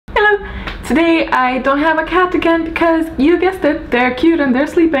Today I don't have a cat again because you guessed it, they're cute and they're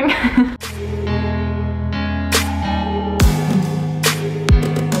sleeping.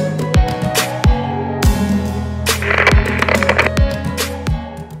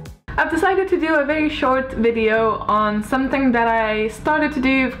 I've decided to do a very short video on something that I started to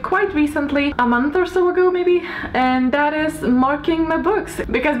do quite recently, a month or so ago maybe, and that is marking my books.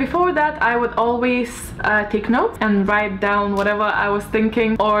 Because before that I would always take notes and write down whatever I was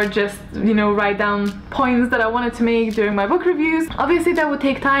thinking, or just, you know, write down points that I wanted to make during my book reviews. Obviously that would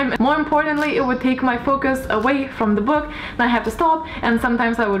take time. More importantly, it would take my focus away from the book and I have to stop, and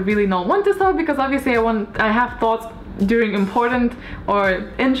sometimes I would really not want to stop because obviously I have thoughts during important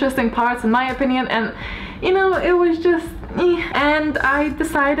or interesting parts in my opinion, and you know, it was just and I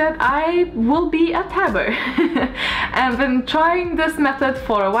decided I will be a tabber. I've been trying this method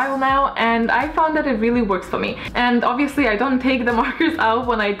for a while now and I found that it really works for me. And obviously I don't take the markers out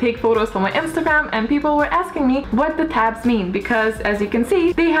when I take photos for my Instagram, and people were asking me what the tabs mean because, as you can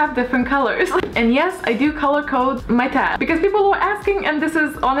see, they have different colors. And yes, I do color code my tab because people were asking, and this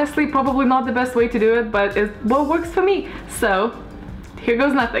is honestly probably not the best way to do it, but it's what works for me. So here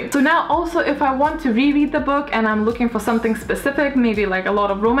goes nothing. So now also, if I want to reread the book and I'm looking for something specific, maybe like a lot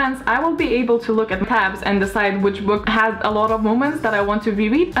of romance, I will be able to look at tabs and decide which book has a lot of moments that I want to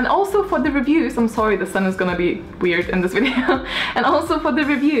reread. And also for the reviews, I'm sorry the sun is gonna be weird in this video, and also for the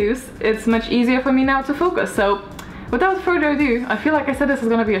reviews, it's much easier for me now to focus. So without further ado, I feel like I said this is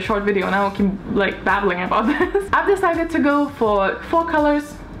gonna be a short video and I will keep like babbling about this. I've decided to go for 4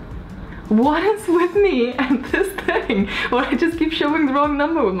 colors. What is with me and this thing? Or I just keep showing the wrong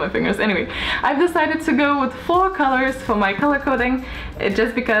number with my fingers. Anyway, I've decided to go with 4 colors for my color coding,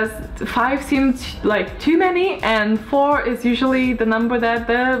 just because 5 seemed like too many and 4 is usually the number that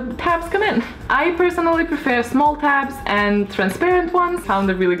the tabs come in. I personally prefer small tabs and transparent ones. Found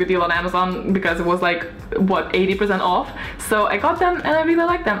a really good deal on Amazon because it was like, what, 80% off. So I got them and I really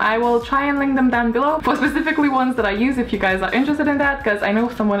like them. I will try and link them down below for specifically ones that I use if you guys are interested in that, because I know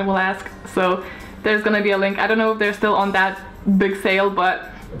someone will ask. So there's gonna be a link. I don't know if they're still on that big sale, but...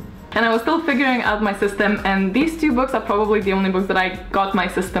 And I was still figuring out my system, and these 2 books are probably the only books that I got my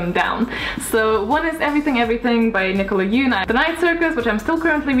system down. So one is Everything Everything by Nicola Yoon, The Night Circus, which I'm still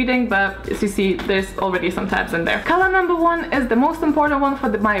currently reading, but as you see, there's already some tabs in there. Color number 1 is the most important one for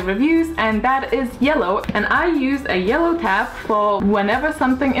my reviews, and that is yellow. And I use a yellow tab for whenever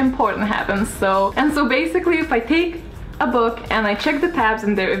something important happens. So basically, if I take a book and I check the tabs,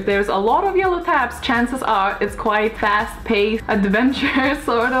 and if there's a lot of yellow tabs, chances are it's quite fast-paced, adventure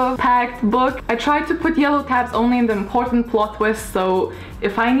sort of packed book. I try to put yellow tabs only in the important plot twists, so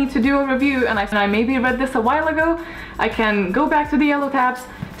if I need to do a review and I maybe read this a while ago, I can go back to the yellow tabs,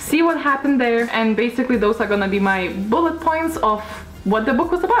 see what happened there, and basically those are gonna be my bullet points of what the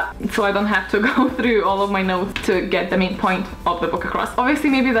book was about, so I don't have to go through all of my notes to get the main point of the book across.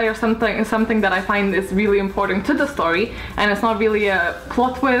 Obviously maybe there's something that I find is really important to the story and it's not really a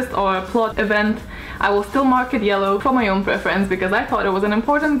plot twist or a plot event, I will still mark it yellow for my own preference because I thought it was an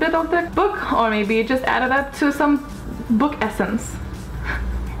important bit of the book, or maybe it just added up to some book essence.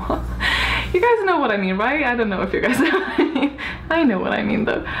 You guys know what I mean, right? I don't know if you guys know what I mean. I know what I mean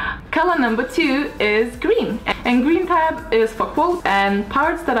though. Color number 2 is green. And green tab is for quotes and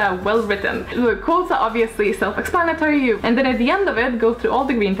parts that are well written. The quotes are obviously self-explanatory, and then at the end of it, go through all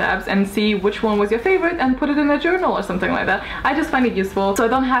the green tabs and see which one was your favorite and put it in a journal or something like that. I just find it useful, so I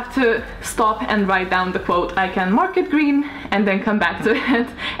don't have to stop and write down the quote. I can mark it green and then come back to it.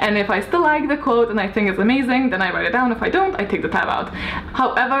 And if I still like the quote and I think it's amazing, then I write it down. If I don't, I take the tab out.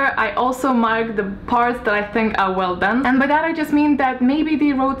 However, I also mark the parts that I think are well done, and by that I just mean that maybe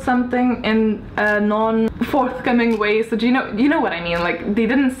they wrote something in a non-forthcoming way. So you know what I mean, like they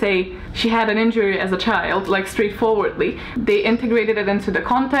didn't say she had an injury as a child, like straightforwardly. They integrated it into the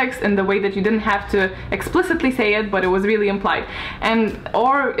context in the way that you didn't have to explicitly say it, but it was really implied.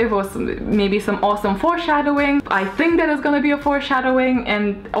 Or it was maybe some awesome foreshadowing. I think that is gonna be a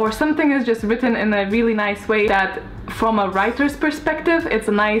foreshadowing, or something is just written in a really nice way that from a writer's perspective, it's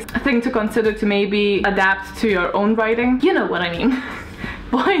a nice thing to consider to maybe adapt to your own writing. You know what I mean.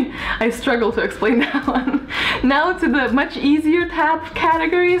 Boy, I struggle to explain that one. Now to the much easier tab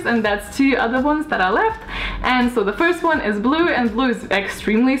categories, and that's 2 other ones that are left. And so the first one is blue, and blue is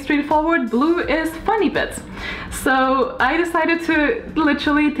extremely straightforward. Blue is funny bits. So I decided to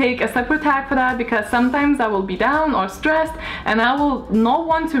literally take a separate tag for that because sometimes I will be down or stressed and I will not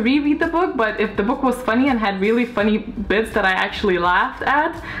want to reread the book, but if the book was funny and had really funny bits that I actually laughed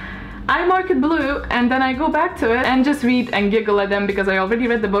at, I mark it blue and then I go back to it and just read and giggle at them because I already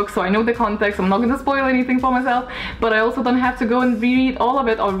read the book, so I know the context. I'm not going to spoil anything for myself, but I also don't have to go and reread all of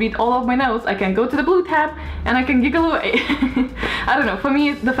it or read all of my notes. I can go to the blue tab and I can giggle away. I don't know, for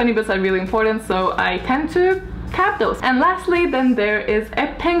me the funny bits are really important, so I tend to tab those. And lastly, then there is a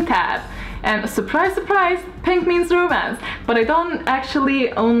pink tab. And surprise, surprise, pink means romance. But I don't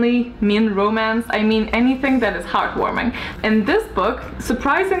actually only mean romance, I mean anything that is heartwarming. In this book,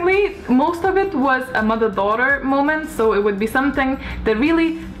 surprisingly, most of it was a mother-daughter moment, so it would be something that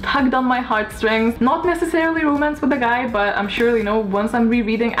really tugged on my heartstrings. Not necessarily romance with a guy, but I'm sure, you know, once I'm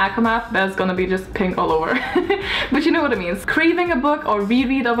rereading Akamath, that's gonna be just pink all over. But you know what I mean. Craving a book or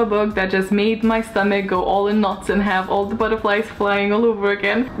reread of a book that just made my stomach go all in knots and have all the butterflies flying all over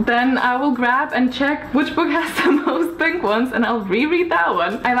again, then I will grab and check which book has the most pink ones and I'll reread that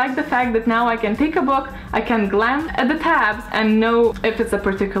one. I like the fact that now I can take a book, I can glance at the tabs and know if it's a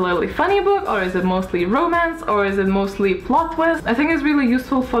particularly funny book, or is it mostly romance, or is it mostly plot twist. I think it's really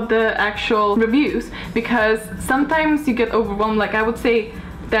useful for the actual reviews, because sometimes you get overwhelmed. Like, I would say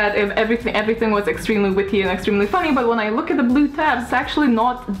that if everything was extremely witty and extremely funny, but when I look at the blue tabs, it's actually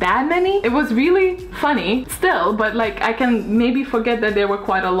not that many. It was really funny still, but like I can maybe forget that there were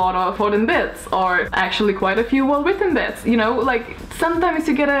quite a lot of important bits, or actually quite a few well-written bits, you know, like sometimes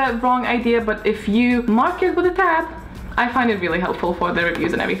you get a wrong idea, but if you mark it with a tab, I find it really helpful for the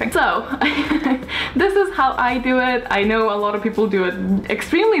reviews and everything. So this is how I do it. I know a lot of people do it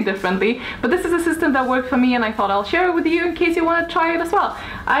extremely differently, but this is a system that worked for me and I thought I'll share it with you in case you want to try it as well.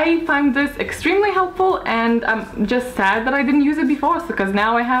 I find this extremely helpful, and I'm just sad that I didn't use it before, because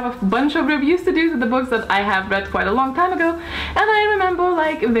now I have a bunch of reviews to do to the books that I have read quite a long time ago, and I remember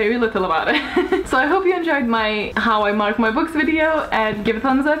like very little about it. So I hope you enjoyed my how I mark my books video, and give a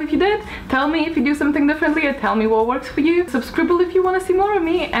thumbs up if you did. Tell me if you do something differently, and tell me what works for you. Subscribe if you want to see more of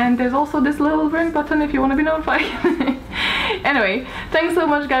me, and there's also this little ring button if you want to be notified. Anyway, thanks so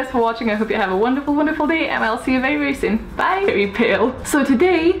much guys for watching. I hope you have a wonderful, wonderful day, and I'll see you very, very soon. Bye! Very pale. So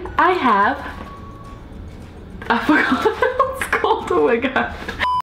today I have... I forgot what it's called. Oh my god.